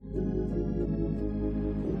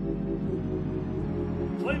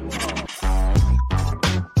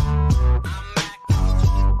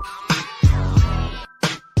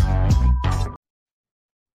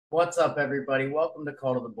What's up, everybody? Welcome to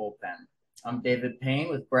Call to the Bullpen. I'm David Payne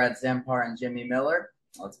with Brad Zampar and Jimmy Miller.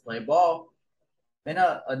 Let's play ball. In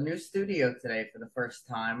a new studio today for the first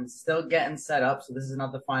time. Still getting set up, so this is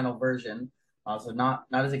not the final version. So not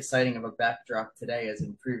as exciting of a backdrop today as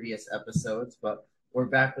in previous episodes, but we're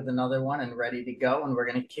back with another one and ready to go. And we're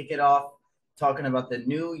going to kick it off talking about the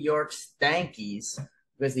New York Stankies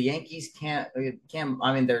because the Yankees can't.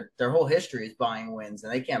 I mean, their whole history is buying wins,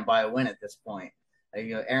 and they can't buy a win at this point.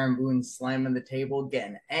 Aaron Boone slamming the table,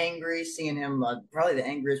 getting angry, seeing him probably the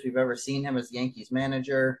angriest we've ever seen him as Yankees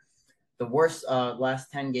manager. The worst last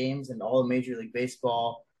 10 games in all of Major League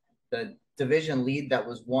Baseball. The division lead that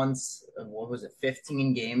was once,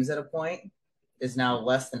 15 games at a point is now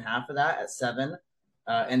less than half of that at 7.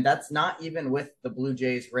 And that's not even with the Blue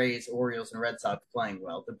Jays, Rays, Orioles, and Red Sox playing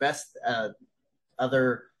well. The best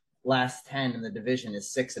other last 10 in the division is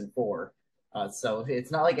 6-4. So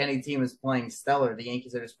it's not like any team is playing stellar. The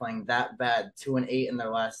Yankees are just playing that bad, 2-8 in their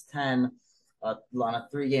last 10, on a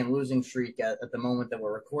 3-game losing streak at the moment that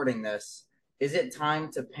we're recording this. Is it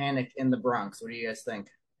time to panic in the Bronx? What do you guys think?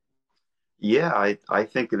 Yeah, I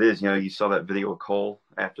think it is. You saw that video of Cole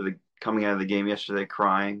after the coming out of the game yesterday,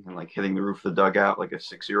 crying and like hitting the roof of the dugout like a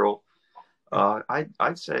 6-year-old.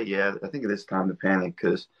 I'd say yeah, I think it is time to panic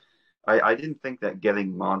because I didn't think that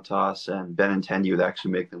getting Montas and Benintendi would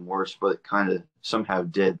actually make them worse, but it kind of somehow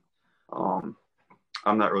did. Um,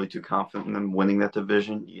 I'm not really too confident in them winning that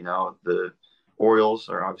division. The Orioles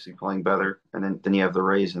are obviously playing better, and then you have the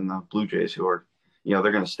Rays and the Blue Jays who are, they're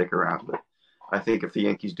going to stick around. But I think if the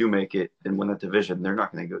Yankees do make it and win that division, they're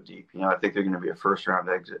not going to go deep. I think they're going to be a first round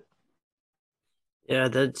exit. Yeah,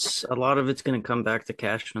 that's a lot of it's going to come back to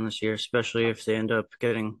Cashman this year, especially if they end up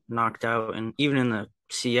getting knocked out, and even in the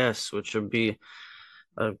CS, which would be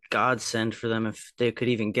a godsend for them if they could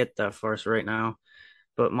even get that far right now.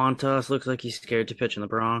 But Montas looks like he's scared to pitch in the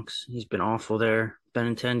Bronx. He's been awful there.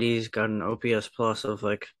 Benintendi's got an OPS plus of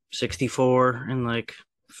like 64 and like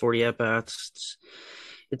 40 at bats.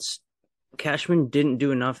 It's Cashman didn't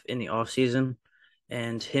do enough in the offseason,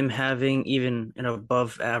 and him having even an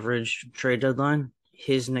above average trade deadline,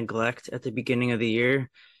 his neglect at the beginning of the year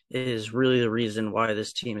is really the reason why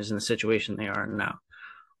this team is in the situation they are now.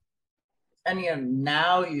 And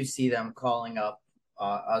now you see them calling up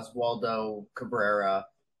Oswaldo Cabrera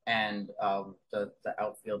and the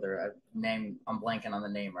outfielder name. I'm blanking on the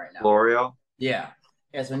name right now. L'Oreal. Yeah.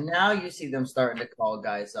 Yeah, so now you see them starting to call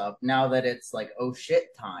guys up now that it's like, oh shit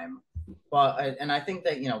time. But and I think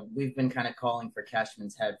that we've been kind of calling for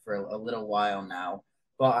Cashman's head for a little while now.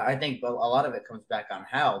 But I think a lot of it comes back on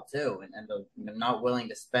Hal too, and not willing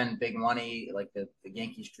to spend big money like the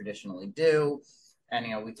Yankees traditionally do.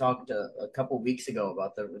 And we talked a couple weeks ago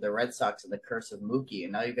about the Red Sox and the curse of Mookie,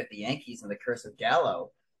 and now you've got the Yankees and the curse of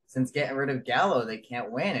Gallo. Since getting rid of Gallo, they can't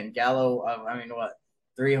win. And Gallo, I mean, what,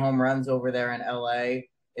 3 home runs over there in LA.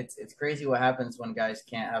 It's crazy what happens when guys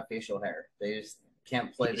can't have facial hair. They just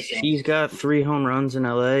can't play the same. He's got 3 home runs in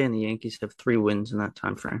LA, and the Yankees have 3 wins in that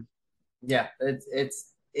time frame. Yeah,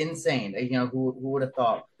 it's insane. Who would have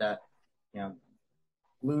thought that you know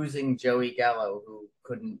losing Joey Gallo, who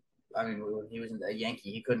couldn't. I mean, when he was a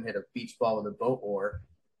Yankee, he couldn't hit a beach ball with a boat oar.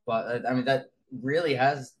 But I mean, that really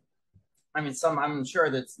has. I mean, I'm sure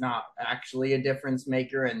that's not actually a difference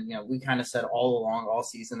maker. And, we kind of said all along, all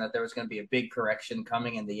season, that there was going to be a big correction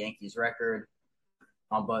coming in the Yankees record.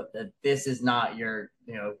 But this is not your,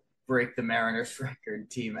 break the Mariners record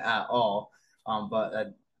team at all.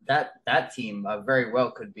 But that team very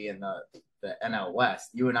well could be in the NL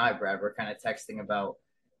West. You and I, Brad, were kind of texting about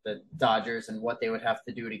the Dodgers and what they would have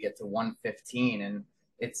to do to get to 115. And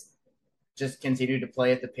it's just continue to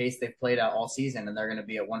play at the pace they've played at all season, and they're going to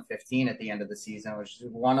be at 115 at the end of the season, which is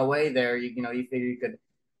one away there. You figure you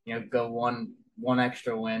could, go one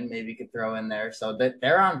extra win, maybe you could throw in there, so that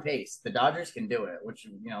they're on pace. The Dodgers can do it, which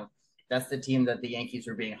that's the team that the Yankees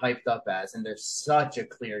were being hyped up as, and there's such a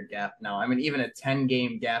clear gap now. I mean, even a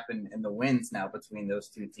 10-game gap in the wins now between those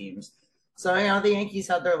two teams. So the Yankees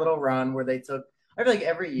had their little run where they took. I feel like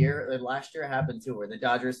every year, last year happened too, where the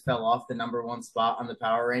Dodgers fell off the number 1 spot on the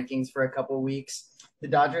power rankings for a couple of weeks. The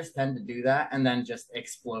Dodgers tend to do that and then just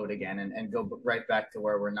explode again and go right back to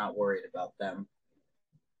where we're not worried about them.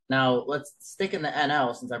 Now, let's stick in the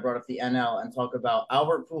NL since I brought up the NL and talk about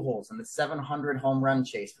Albert Pujols and the 700 home run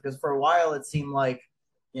chase, because for a while it seemed like,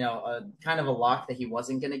 a kind of a lock that he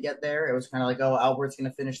wasn't going to get there. It was kind of like, oh, Albert's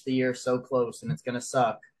going to finish the year so close and it's going to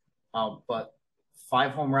suck. But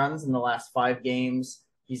 5 home runs in the last 5 games.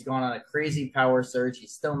 He's gone on a crazy power surge.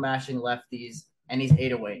 He's still mashing lefties, and he's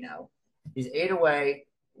 8 away now. He's 8 away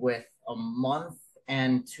with a month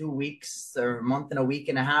and 2 weeks, or a month and a week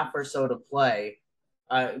and a half or so to play.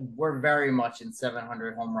 we're very much in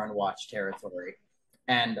 700 home run watch territory.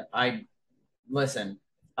 And listen,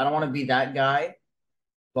 I don't want to be that guy,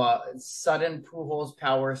 but sudden Pujols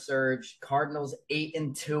power surge, Cardinals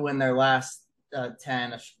 8-2 in their last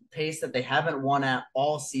 10, a pace that they haven't won at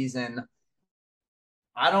all season.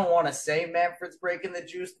 I don't want to say Manfred's breaking the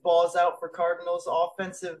juiced balls out for Cardinals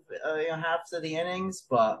offensive halves of the innings,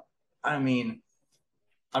 but I mean,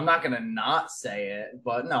 I'm not gonna not say it.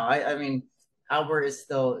 But no, I mean, Albert is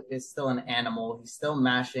still an animal. He's still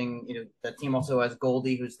mashing. The team also has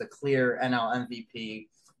Goldie, who's the clear NL MVP.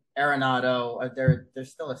 Arenado, they're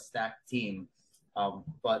still a stacked team.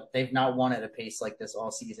 But they've not won at a pace like this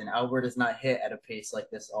all season. Albert has not hit at a pace like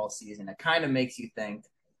this all season. It kind of makes you think,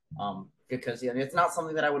 because it's not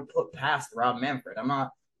something that I would put past Rob Manfred. I'm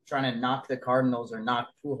not trying to knock the Cardinals or knock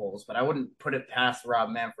Pujols, but I wouldn't put it past Rob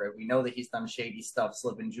Manfred. We know that he's done shady stuff,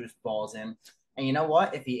 slipping juice balls in. And you know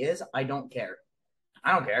what? If he is, I don't care.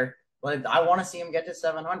 I don't care. But I want to see him get to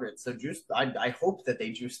 700. So I hope that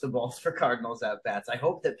they juice the balls for Cardinals at bats. I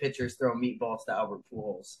hope that pitchers throw meatballs to Albert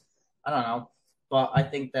Pujols. I don't know. But I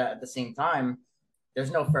think that at the same time,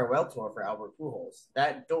 there's no farewell tour for Albert Pujols.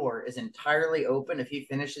 That door is entirely open if he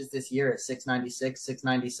finishes this year at 696,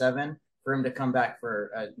 697 for him to come back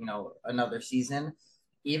for another season.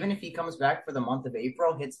 Even if he comes back for the month of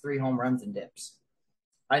April, hits 3 home runs and dips.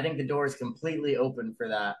 I think the door is completely open for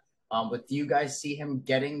that. But do you guys see him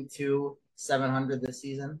getting to 700 this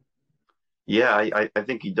season? Yeah, I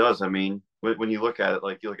think he does. I mean, when you look at it,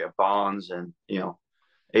 like you look at Bonds and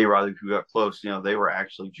A-Rod, who got close, they were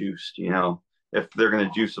actually juiced. If they're going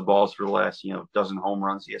to juice the balls for the last dozen home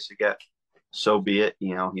runs he has to get, so be it.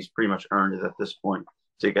 He's pretty much earned it at this point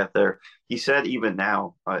to get there. He said even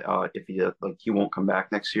now, if he won't come back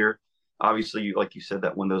next year. Obviously, like you said,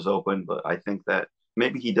 that window's open, but I think that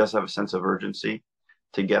maybe he does have a sense of urgency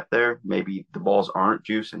to get there. Maybe the balls aren't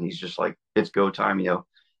juice, and he's just like, it's go time,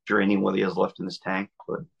 draining what he has left in his tank.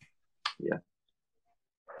 But yeah.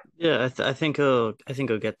 Yeah, I think he'll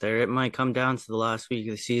get there. It might come down to the last week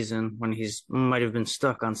of the season when he's might have been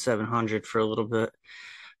stuck on 700 for a little bit,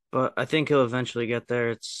 but I think he'll eventually get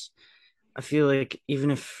there. I feel like if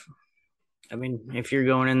you're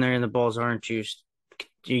going in there and the balls aren't juiced,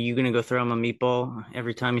 are you gonna go throw him a meatball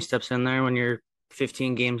every time he steps in there when you're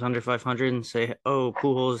 15 games under 500 and say, "Oh,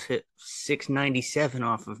 Pujols hit 697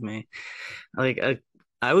 off of me"? Like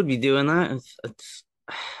I would be doing that.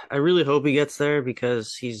 I really hope he gets there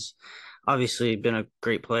because he's obviously been a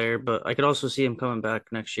great player, but I could also see him coming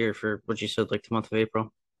back next year for what you said, like the month of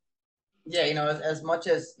April. Yeah, as much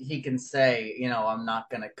as he can say, I'm not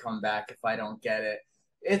going to come back if I don't get it,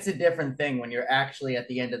 it's a different thing when you're actually at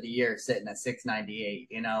the end of the year sitting at 698,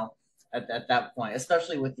 at that point,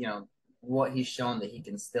 especially with, what he's shown that he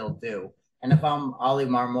can still do. And if I'm Oli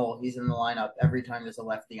Marmol, he's in the lineup every time there's a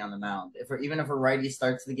lefty on the mound. Even if a righty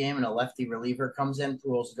starts the game and a lefty reliever comes in,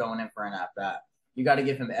 Pujols going in for an at bat. You got to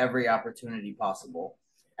give him every opportunity possible.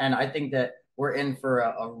 And I think that we're in for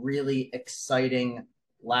a really exciting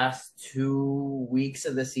last 2 weeks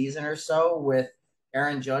of the season or so, with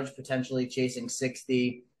Aaron Judge potentially chasing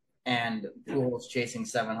 60 and Pujols chasing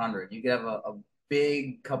 700. You could have a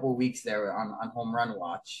big couple weeks there on home run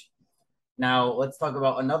watch. Now, let's talk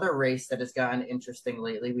about another race that has gotten interesting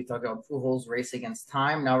lately. We talked about Pujols' race against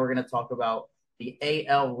time. Now we're going to talk about the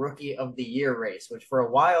AL Rookie of the Year race, which for a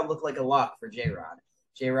while looked like a lock for J-Rod.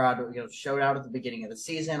 J-Rod, showed out at the beginning of the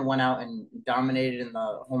season, went out and dominated in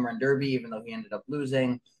the home run derby, even though he ended up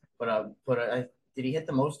losing. But did he hit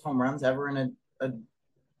the most home runs ever in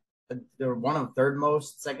they were one of third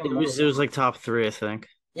most, second most? It was like top 3, I think.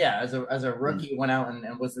 Yeah, as a rookie, went out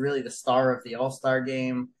and was really the star of the All-Star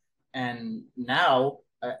game. And now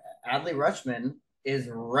Adley Rutschman is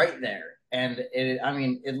right there. And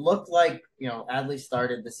it looked like, Adley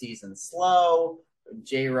started the season slow.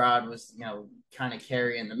 J-Rod was, kind of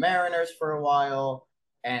carrying the Mariners for a while,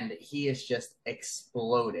 and he has just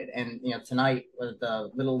exploded. And, tonight with the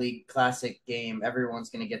Little League Classic game, everyone's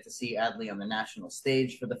going to get to see Adley on the national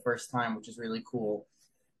stage for the first time, which is really cool.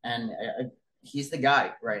 And he's the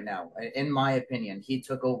guy right now. In my opinion, he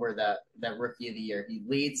took over that Rookie of the Year. He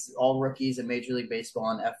leads all rookies in Major League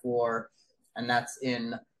Baseball in FWAR, and that's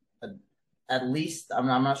in at least, I'm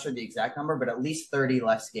not sure the exact number, but at least 30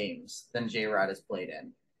 less games than J-Rod has played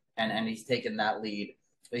in. And he's taken that lead.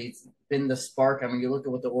 He's been the spark. You look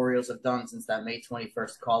at what the Orioles have done since that May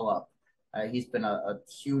 21st call up. He's been a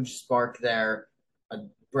huge spark there.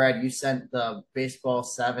 Brad, you sent the Baseball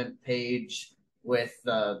Savant page with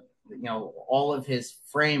all of his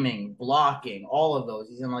framing, blocking, all of those.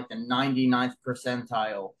 He's in like the 99th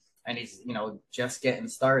percentile, and he's, just getting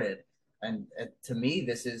started. And to me,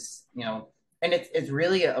 this is, And it's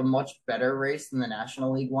really a much better race than the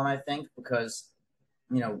National League one, I think, because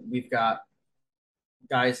we've got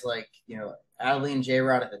guys like Adley and J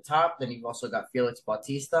Rod at the top. Then you've also got Felix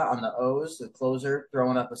Bautista on the O's, the closer,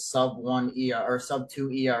 throwing up a sub one or sub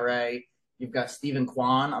two ERA. You've got Stephen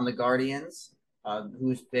Kwan on the Guardians,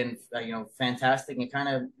 who's been fantastic, and kind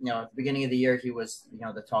of at the beginning of the year he was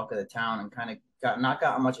the talk of the town, and kind of got not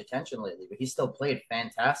gotten much attention lately, but he still played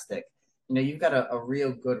fantastic. You've got a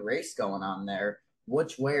real good race going on there.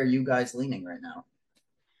 Which way are you guys leaning right now?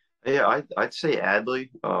 Yeah, I'd say Adley.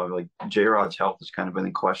 Like J Rod's health has kind of been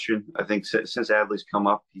in question. I think since Adley's come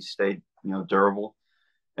up, he's stayed durable,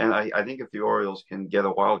 and I think if the Orioles can get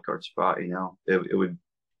a wild card spot, it would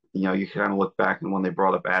you kind of look back and when they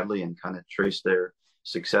brought up Adley and kind of trace their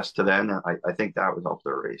success to then. And I think that would help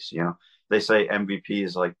their race. They say MVP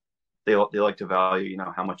is like they like to value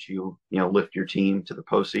how much lift your team to the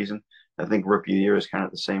postseason. I think Rookie of the Year is kind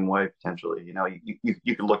of the same way potentially.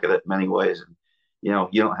 You can look at it many ways, and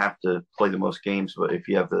you don't have to play the most games, but if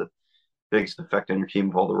you have the biggest effect on your team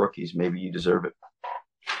of all the rookies, maybe you deserve it.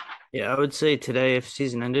 Yeah, I would say today, if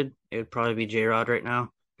season ended, it would probably be J Rod right now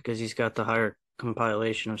because he's got the higher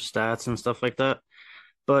compilation of stats and stuff like that.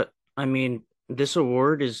 But I mean, this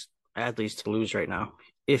award is Adley's to lose right now.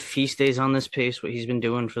 If he stays on this pace, what he's been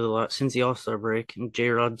doing for since the All-Star break, and J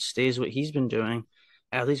Rod stays what he's been doing,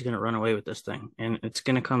 Adley's going to run away with this thing, and it's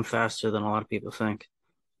going to come faster than a lot of people think.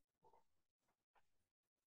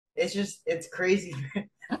 It's crazy.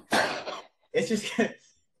 It's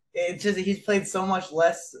just he's played so much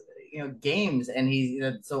less games,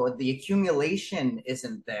 and so the accumulation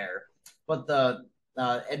isn't there, but the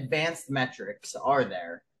advanced metrics are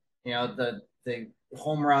there. The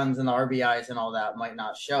home runs and the RBIs and all that might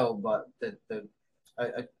not show, but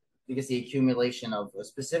I guess the accumulation of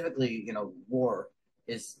specifically WAR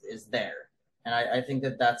is there, and I think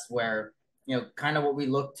that's where kind of what we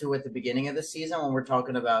look to at the beginning of the season when we're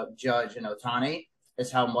talking about Judge and Ohtani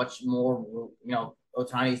is how much more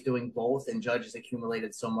Ohtani's doing both, and Judge has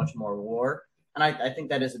accumulated so much more WAR, and I think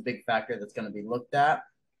that is a big factor that's going to be looked at.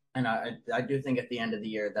 And I do think at the end of the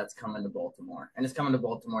year that's coming to Baltimore, and it's coming to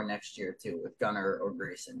Baltimore next year too with Gunnar or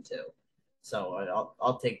Grayson too. So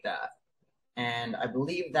I'll take that. And I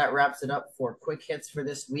believe that wraps it up for quick hits for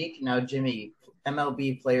this week. Now, Jimmy,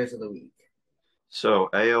 MLB Players of the Week. So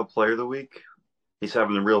AL Player of the Week, he's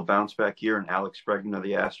having a real bounce back year in Alex Bregman of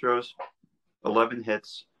the Astros. 11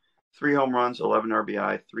 hits, 3 home runs, 11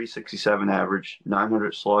 RBI, 367 average,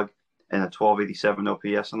 900 slug, and a 1287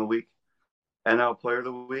 OPS on the week. NL Player of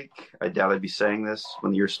the Week, I doubt I'd be saying this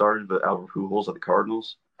when the year started, but Albert Pujols of the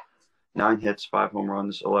Cardinals. 9 hits, 5 home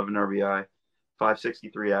runs, 11 RBI,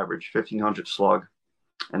 563 average, 1500 slug,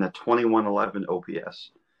 and a 2111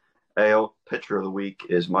 OPS. AL Pitcher of the Week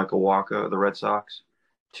is Michael Wacha of the Red Sox.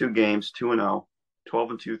 2 games, 2-0,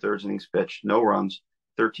 12 and 2/3 innings pitched, no runs,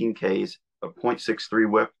 13 Ks, a .63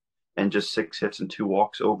 whip, and just 6 hits and 2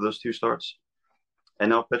 walks over those 2 starts.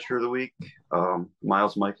 NL Pitcher of the Week,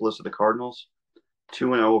 Miles Mikolas of the Cardinals.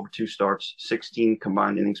 2-0 over 2 starts, 16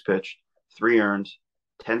 combined innings pitched, 3 earned,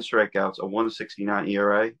 10 strikeouts, a 1.69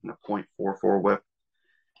 ERA, and a .44 whip.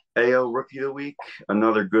 AL Rookie of the Week,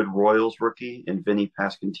 another good Royals rookie in Vinny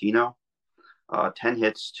Pasquantino. 10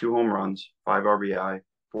 hits, 2 home runs, 5 RBI,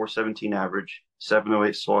 417 average,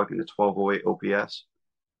 708 slug, and a 1208 OPS.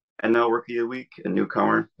 NL Rookie of the Week, a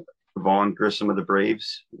newcomer, Vaughn Grissom of the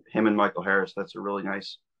Braves. Him and Michael Harris, that's a really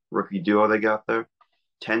nice rookie duo they got there.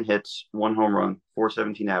 10 hits, 1 home run,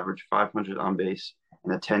 417 average, 500 on base,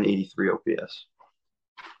 and a 1083 OPS.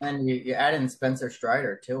 And you add in Spencer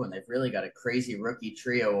Strider too, and they've really got a crazy rookie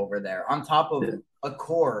trio over there on top of a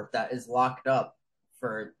core that is locked up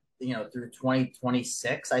for through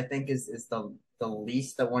 2026. I think is the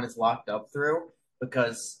least that one is locked up through,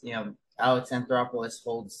 because Alex Anthopoulos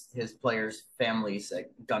holds his players' families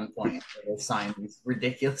at gunpoint. They sign these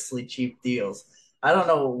ridiculously cheap deals. I don't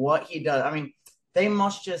know what he does. I mean, they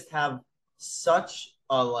must just have such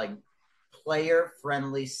a player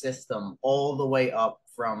friendly system all the way up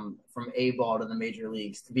from A ball to the major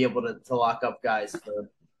leagues to be able to lock up guys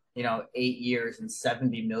for 8 years and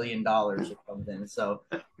 $70 million or something. So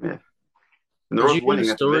yeah, and they're always winning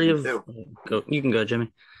that division too. You can go,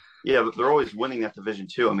 Jimmy. Yeah, but they're always winning that division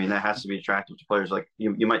too. I mean, that has to be attractive to players. Like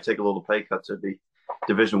you might take a little pay cut to be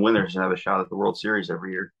division winners and have a shot at the World Series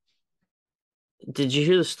every year. Did you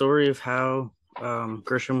hear the story of how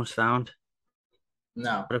Grisham was found?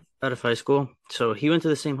 No. Out of high school. So he went to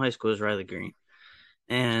the same high school as Riley Green.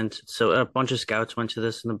 And so a bunch of scouts went to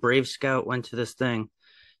this, and the Brave scout went to this thing,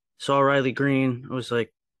 saw Riley Green. It was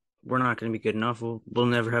like, we're not going to be good enough. We'll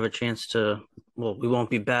never have a chance we won't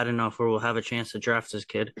be bad enough where we'll have a chance to draft this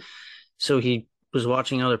kid. So he was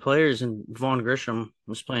watching other players, and Vaughn Grisham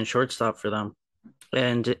was playing shortstop for them.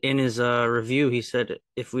 And in his review, he said,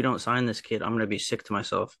 "If we don't sign this kid, I'm going to be sick to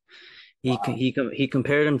myself." Wow. He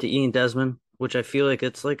compared him to Ian Desmond, which I feel like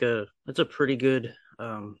it's a pretty good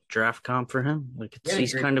draft comp for him. Like He had a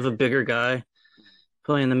he's great kind of a bigger guy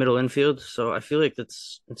playing the middle infield, so I feel like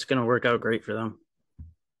it's going to work out great for them.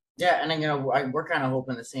 Yeah, and then, we're kind of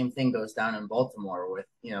hoping the same thing goes down in Baltimore with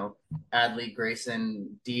Adley,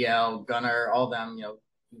 Grayson, DL, Gunnar, all them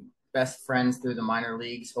best friends through the minor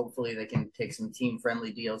leagues. Hopefully, they can take some team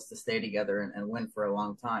friendly deals to stay together and win for a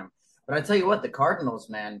long time. But I tell you what, the Cardinals,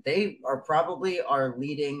 man, they are probably our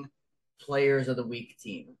leading players of the week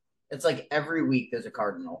team. It's like every week there's a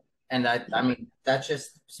Cardinal, and I mean that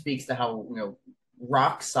just speaks to how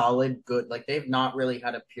rock solid good. Like they've not really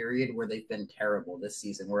had a period where they've been terrible this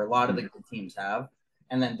season, where a lot of the good teams have.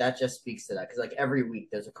 And then that just speaks to that because like every week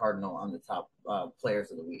there's a Cardinal on the top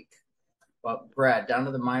players of the week. But Brad, down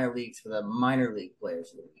to the minor leagues for the minor league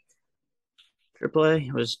players of the week.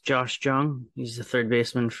 AAA was Josh Jung. He's the third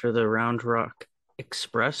baseman for the Round Rock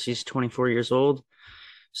Express. He's 24 years old.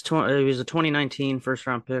 He was a 2019 first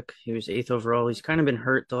round pick. He was eighth overall. He's kind of been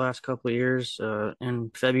hurt the last couple of years. In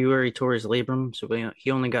February, he tore his labrum, so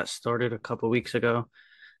he only got started a couple of weeks ago.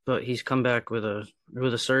 But he's come back with a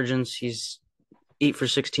surgeons. He's 8 for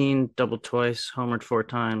 16, doubled twice, homered 4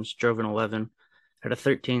 times, drove an 11, had a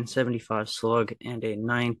 1375 slug and a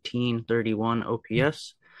 1931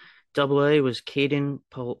 OPS. Double A was Caden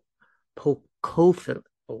Polkovic.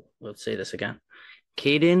 Oh, let's say this again.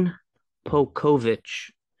 Caden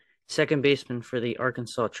Polkovic, second baseman for the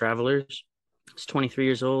Arkansas Travelers. He's 23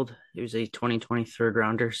 years old. He was a 2020 third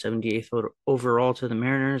rounder, 78th overall to the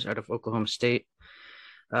Mariners out of Oklahoma State.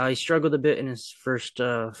 He struggled a bit in his first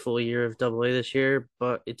full year of Double A this year,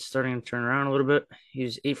 but it's starting to turn around a little bit. He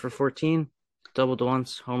was 8 for 14, doubled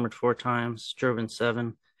once, homered 4 times, drove in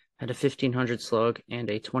 7, had a 1500 slug and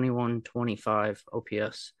a 2125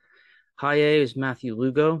 OPS. High A is Matthew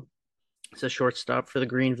Lugo. He's a shortstop for the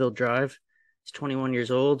Greenville Drive. He's 21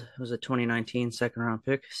 years old. He was a 2019 second round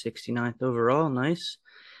pick, 69th overall. Nice.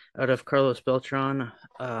 Out of Carlos Beltran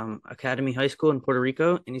Academy High School in Puerto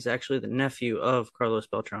Rico, and he's actually the nephew of Carlos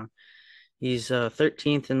Beltran. He's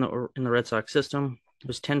 13th in the Red Sox system. He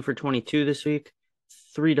was 10 for 22 this week,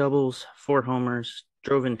 3 doubles, 4 homers,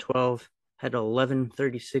 drove in 12, had an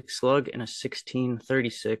 1136 slug and a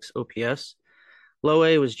 1636 OPS. Low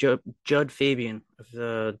A was Judd Fabian of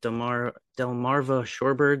the Delmarva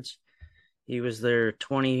Shorebirds. He was their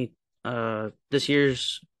this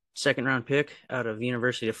year's second round pick out of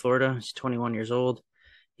University of Florida. He's 21 years old.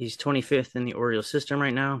 He's 25th in the Orioles system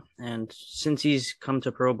right now. And since he's come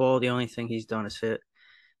to pro ball, the only thing he's done is hit.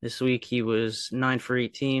 This week he was 9 for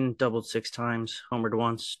 18, doubled 6 times, homered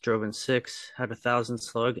once, drove in 6, had a 1000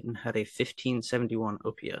 slug, and had a 1571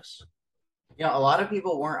 OPS. A lot of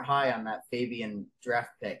people weren't high on that Fabian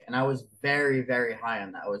draft pick, and I was very, very high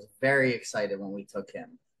on that. I was very excited when we took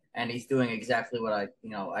him, and he's doing exactly what I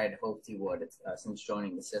had hoped he would since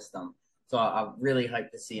joining the system. So I'm really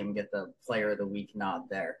hyped to see him get the Player of the Week nod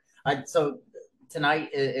there. So tonight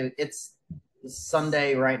it's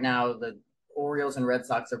Sunday right now. The Orioles and Red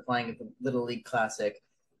Sox are playing at the Little League Classic,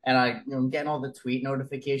 and I'm getting all the tweet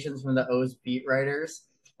notifications from the O's beat writers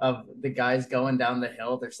of the guys going down the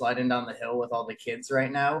hill. They're sliding down the hill with all the kids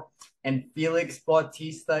right now. And Felix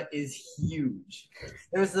Bautista is huge.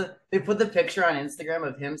 They put the picture on Instagram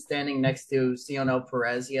of him standing next to Cionel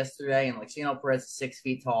Perez yesterday, and like Cionel Perez is 6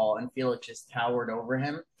 feet tall, and Felix just towered over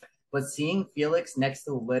him. But seeing Felix next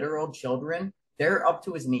to literal children, they're up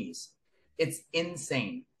to his knees. It's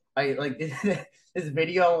insane. I like this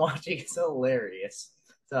video I'm watching is hilarious.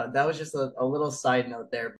 So that was just a little side note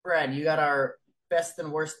there. Brad, you got our best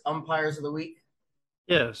and worst umpires of the week?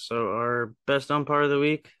 Yeah, so our best umpire of the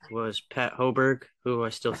week was Pat Hoberg, who I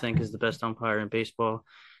still think is the best umpire in baseball.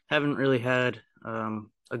 Haven't really had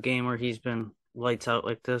a game where he's been lights out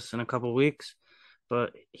like this in a couple weeks,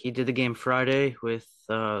 but he did the game Friday with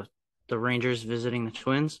the Rangers visiting the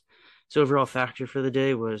Twins. His overall factor for the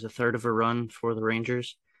day was a third of a run for the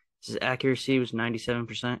Rangers. His accuracy was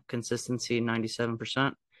 97%, consistency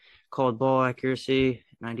 97%, called ball accuracy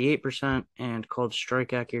 98%, and called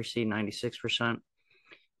strike accuracy 96%.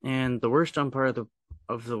 And the worst umpire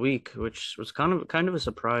of the week, which was kind of a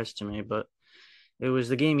surprise to me, but it was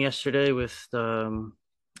the game yesterday with the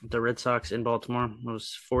Red Sox in Baltimore. It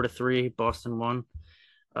was 4-3, Boston won.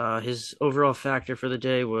 His overall factor for the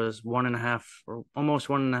day was 1.5 or almost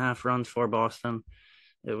 1.5 runs for Boston.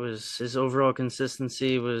 It was his overall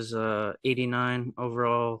consistency was 89,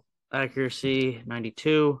 overall accuracy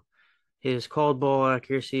 92, His called ball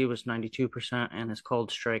accuracy was 92%, and his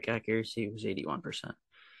called strike accuracy was 81%.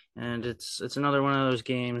 And it's another one of those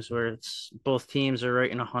games where it's both teams are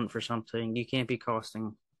right in a hunt for something. You can't be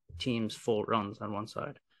costing teams full runs on one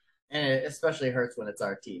side. And it especially hurts when it's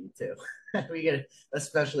our team too. We get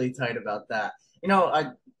especially tight about that.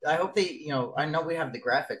 I hope they, I know we have the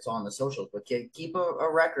graphics on the socials, but keep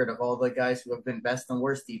a record of all the guys who have been best and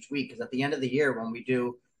worst each week. Because at the end of the year, when we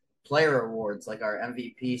do player awards like our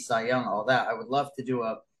MVP, Cy Young, all that, I would love to do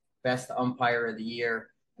a best umpire of the year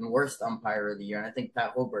and worst umpire of the year. And I think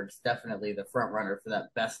Pat Hoberg's definitely the front runner for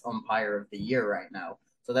that best umpire of the year right now.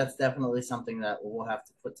 So that's definitely something that we'll have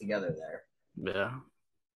to put together there. Yeah.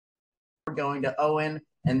 We're going to Owen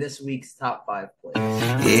and this week's top 5 plays.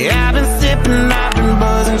 Yeah, I've been sipping, I've been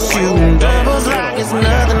buzzing, shooting doubles like it's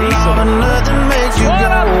nothing, all but nothing makes you go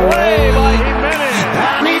away.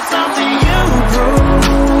 I need something you prove,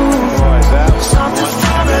 something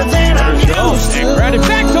stronger than I'm used to. Right it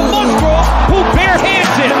back to Musgrove, who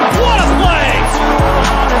barehands it. What a play!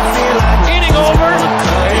 Inning over,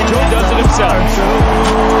 and Joe does it himself.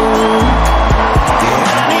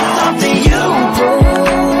 I need something you prove.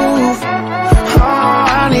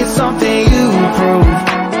 I need something you prove.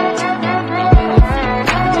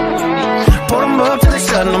 Put 'em up till they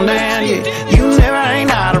shutting them down, yeah. You never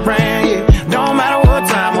ain't out around, yeah. Don't matter what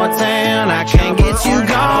time, what town, I can't get you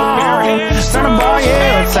gone. Turn the ball,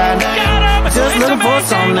 yeah, upside down. Just looking for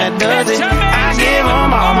something that does it. I give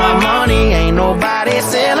 'em all my money, ain't nobody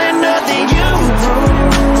selling nothing you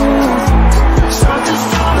prove. Something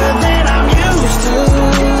stronger than I'm used to.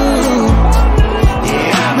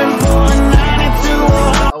 Yeah, I've been pulling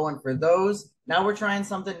 92. Oh, and for those, now we're trying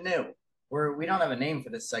something new. We don't have a name for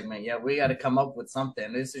this segment yet. We got to come up with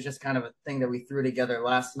something. This is just kind of a thing that we threw together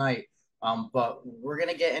last night. But we're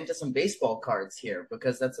gonna get into some baseball cards here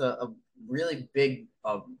because that's a really big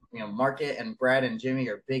market. And Brad and Jimmy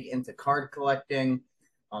are big into card collecting.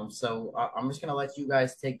 So I'm just gonna let you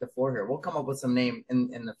guys take the floor here. We'll come up with some name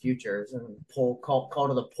in the future. Call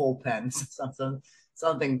to the pens.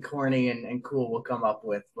 something corny and cool we'll come up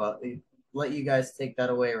with. But let you guys take that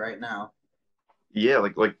away right now. Yeah,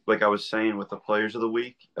 like I was saying with the players of the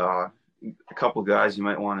week, a couple guys you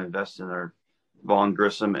might want to invest in are Vaughn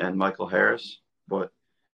Grissom and Michael Harris. But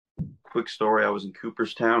quick story, I was in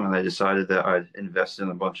Cooperstown and I decided that I'd invest in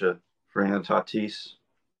a bunch of Fernando Tatis,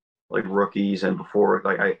 like rookies, and before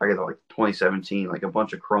I got like 2017, like a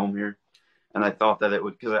bunch of chrome here. And I thought that it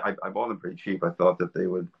would, because I bought them pretty cheap. I thought that they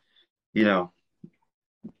would,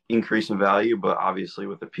 increase in value, but obviously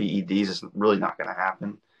with the PEDs, it's really not going to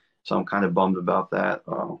happen. So I'm kind of bummed about that.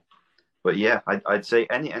 But yeah, I'd say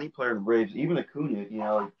any player in the Braves, even Acuna,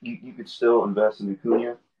 you could still invest in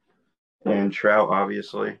Acuna and Trout,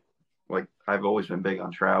 obviously. Like I've always been big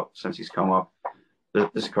on Trout since he's come up.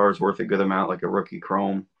 This card's worth a good amount, like a rookie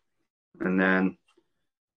chrome. And then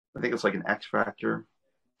I think it's like an X Factor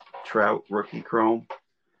Trout rookie chrome.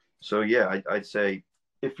 So yeah, I'd say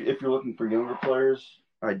if you're looking for younger players,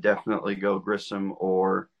 I'd definitely go Grissom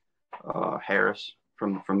or Harris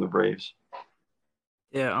from the Braves.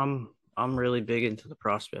 Yeah, I'm really big into the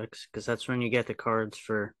prospects because that's when you get the cards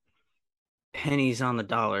for pennies on the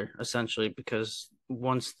dollar, essentially. Because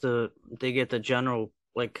once they get the general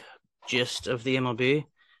gist of the MLB,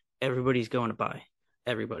 everybody's going to buy.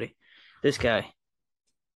 Everybody. This guy,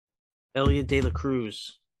 Elliot De La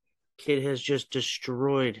Cruz, kid has just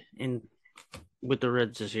destroyed with the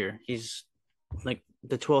Reds this year. He's like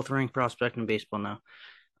the 12th ranked prospect in baseball now.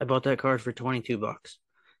 I bought that card for $22.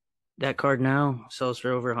 That card now sells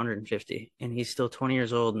for over 150, and he's still 20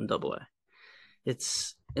 years old in Double A.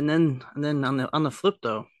 And then on the flip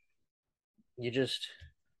though,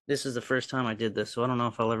 this is the first time I did this, so I don't know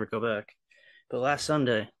if I'll ever go back. But last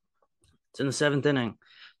Sunday, it's in the 7th inning.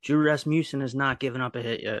 Drew Rasmussen has not given up a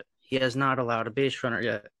hit yet. He has not allowed a base runner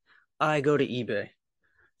yet. I go to eBay.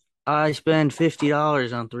 I spend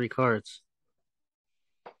 $50 on 3 cards.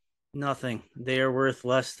 Nothing. They are worth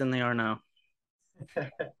less than they are now.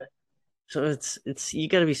 So it's you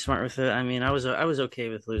got to be smart with it. I mean, I was okay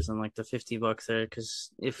with losing like the $50 there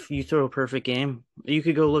because if you throw a perfect game, you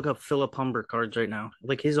could go look up Philip Humber cards right now.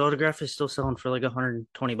 Like his autograph is still selling for like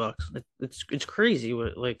 $120. It's crazy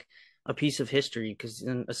what like a piece of history, because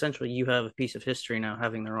essentially you have a piece of history now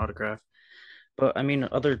having their autograph. But I mean,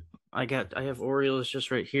 I have Orioles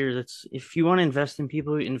just right here. That's if you want to invest in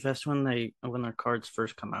people, invest when their cards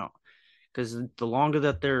first come out, because the longer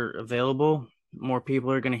that they're available, more people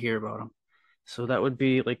are going to hear about them. So that would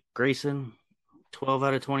be like Grayson, 12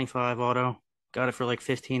 out of 25 auto. Got it for like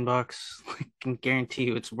 $15. I can guarantee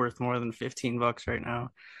you it's worth more than $15 right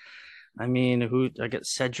now. I mean, I got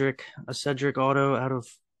a Cedric auto out of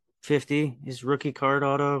 $50. His rookie card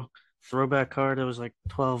auto throwback card, it was like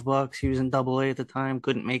 $12. He was in Double A at the time,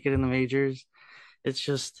 couldn't make it in the majors. It's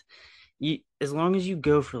just as long as you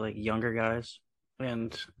go for like younger guys,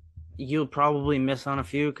 and you'll probably miss on a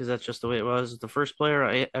few because that's just the way it was. The first player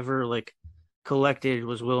I ever like collected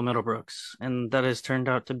was Will Middlebrooks, and that has turned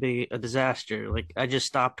out to be a disaster. Like I just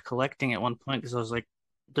stopped collecting at one point because I was like,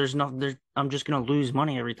 I'm just gonna lose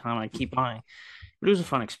money every time I keep buying. But it was a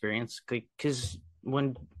fun experience because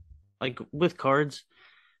when like with cards,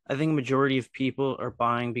 I think a majority of people are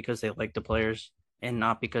buying because they like the players and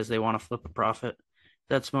not because they want to flip a profit.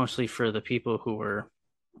 That's mostly for the people who are,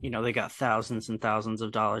 they got thousands and thousands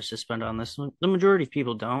of dollars to spend on this. The majority of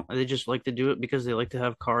people don't. They just like to do it because they like to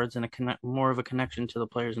have cards and more of a connection to the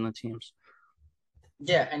players and the teams.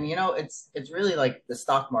 Yeah, and it's really like the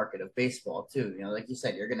stock market of baseball too. Like you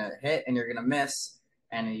said, you're gonna hit and you're gonna miss,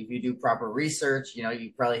 and if you do proper research,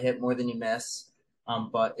 you probably hit more than you miss.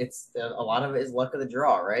 But it's a lot of it is luck of the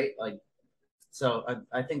draw, right? Like, so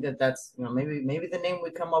I think that's maybe the name we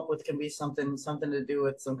come up with can be something to do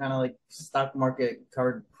with some kind of like stock market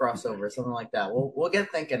card crossover, something like that. We'll get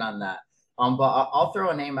thinking on that. But I'll throw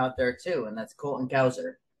a name out there too, and that's Colton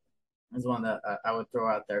Cowser is one that I would throw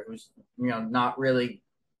out there, who's not really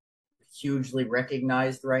hugely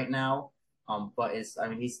recognized right now. But he's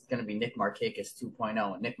going to be Nick Markakis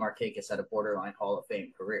 2.0, and Nick Markakis had a borderline Hall of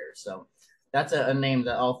Fame career. So that's a name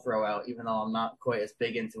that I'll throw out, even though I'm not quite as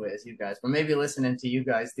big into it as you guys. But maybe listening to you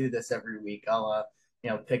guys do this every week, I'll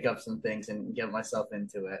pick up some things and get myself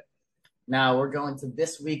into it. Now we're going to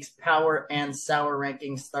this week's power and sour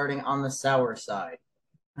rankings, starting on the sour side.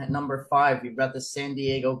 At number 5, we've got the San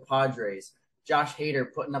Diego Padres. Josh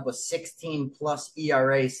Hader putting up a 16-plus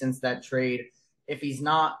ERA since that trade. If he's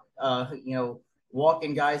not,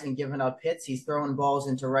 walking guys and giving up hits, he's throwing balls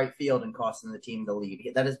into right field and costing the team the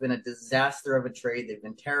lead. That has been a disaster of a trade. They've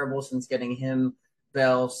been terrible since getting him,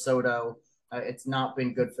 Bell, Soto. It's not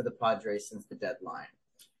been good for the Padres since the deadline.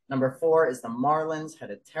 Number 4 is the Marlins.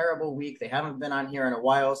 Had a terrible week. They haven't been on here in a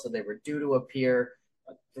while, so they were due to appear.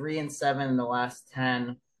 3-7 in the last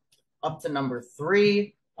 10. Up to number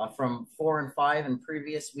 3 from 4 and 5 in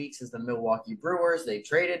previous weeks is the Milwaukee Brewers. They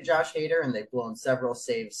traded Josh Hader and they've blown several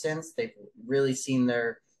saves since. They've really seen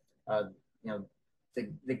their,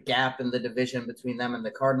 the gap in the division between them and the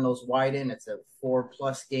Cardinals widen. It's at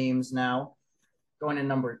 4+ games now. Going to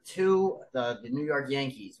number 2, the New York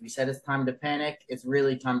Yankees. We said it's time to panic. It's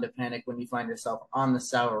really time to panic when you find yourself on the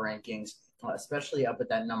sour rankings, especially up at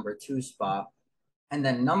that number 2 spot. And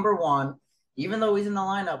then number 1, even though he's in the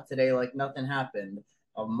lineup today like nothing happened,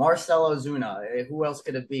 Marcell Ozuna, who else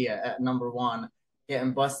could it be at number 1,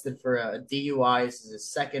 getting busted for a DUI. This is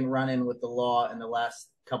his second run-in with the law in the last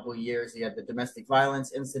couple of years. He had the domestic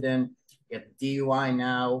violence incident. He had the DUI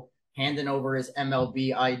now, handing over his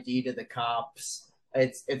MLB ID to the cops.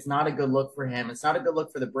 It's not a good look for him. It's not a good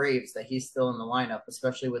look for the Braves that he's still in the lineup,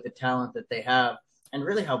 especially with the talent that they have and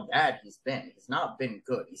really how bad he's been. He's not been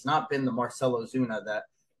good. He's not been the Marcell Ozuna that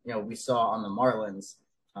we saw on the Marlins.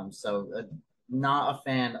 Not a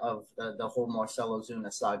fan of the whole Marcell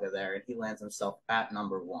Ozuna saga there, and he lands himself at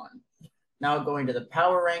number 1. Now going to the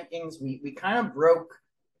power rankings, we kind of broke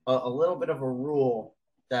a little bit of a rule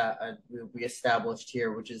that we established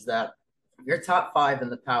here, which is that if you're top 5 in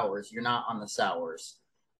the powers, you're not on the sours.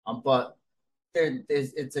 But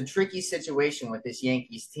it's a tricky situation with this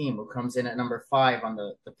Yankees team who comes in at number 5 on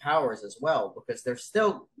the powers as well, because they're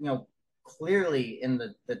still, clearly in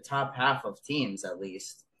the top half of teams at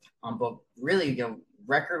least. But really,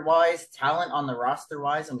 record-wise, talent on the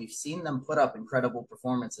roster-wise, and we've seen them put up incredible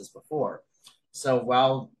performances before. So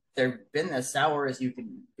while they've been as sour as you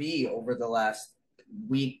can be over the last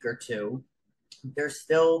week or two, they're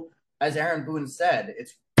still, as Aaron Boone said,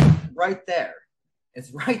 it's right there.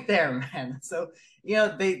 It's right there, man. So,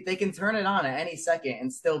 they can turn it on at any second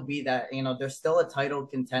and still be that, they're still a title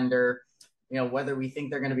contender, whether we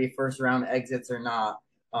think they're going to be first-round exits or not.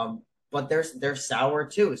 But they're sour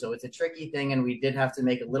too, so it's a tricky thing, and we did have to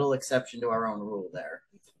make a little exception to our own rule there.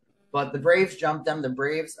 But the Braves jumped them. The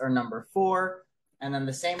Braves are number 4, and then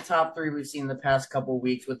the same top 3 we've seen the past couple of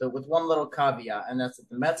weeks with one little caveat, and that's that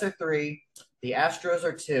the Mets are 3, the Astros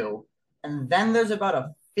are 2, and then there's about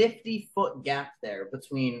a 50-foot gap there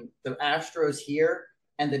between the Astros here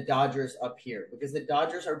and the Dodgers up here, because the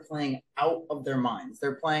Dodgers are playing out of their minds.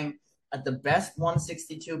 They're playing at the best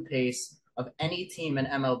 162 pace of any team in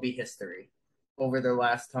MLB history over their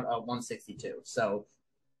last 162. So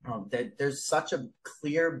there's such a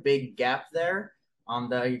clear big gap there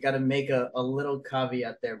that you got to make a little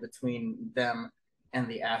caveat there between them and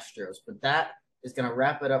the Astros. But that is going to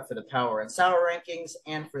wrap it up for the power and sour rankings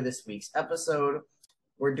and for this week's episode.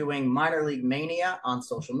 We're doing Minor League Mania on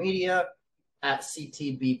social media at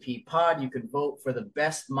CTBP Pod. You can vote for the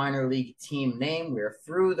best minor league team name. We're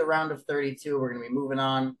through the round of 32. We're going to be moving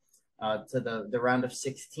on to the round of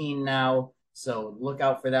 16 now. So look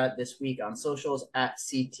out for that this week on socials at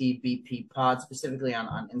CTBP Pod, specifically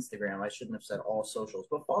on Instagram. I shouldn't have said all socials,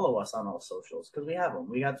 but follow us on all socials because we have them.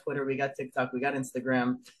 We got Twitter, we got TikTok, we got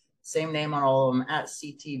Instagram. Same name on all of them at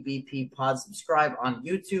CTBP Pod. Subscribe on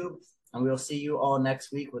YouTube, and we'll see you all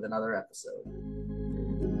next week with another episode.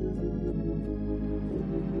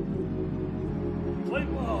 Play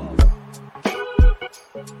ball.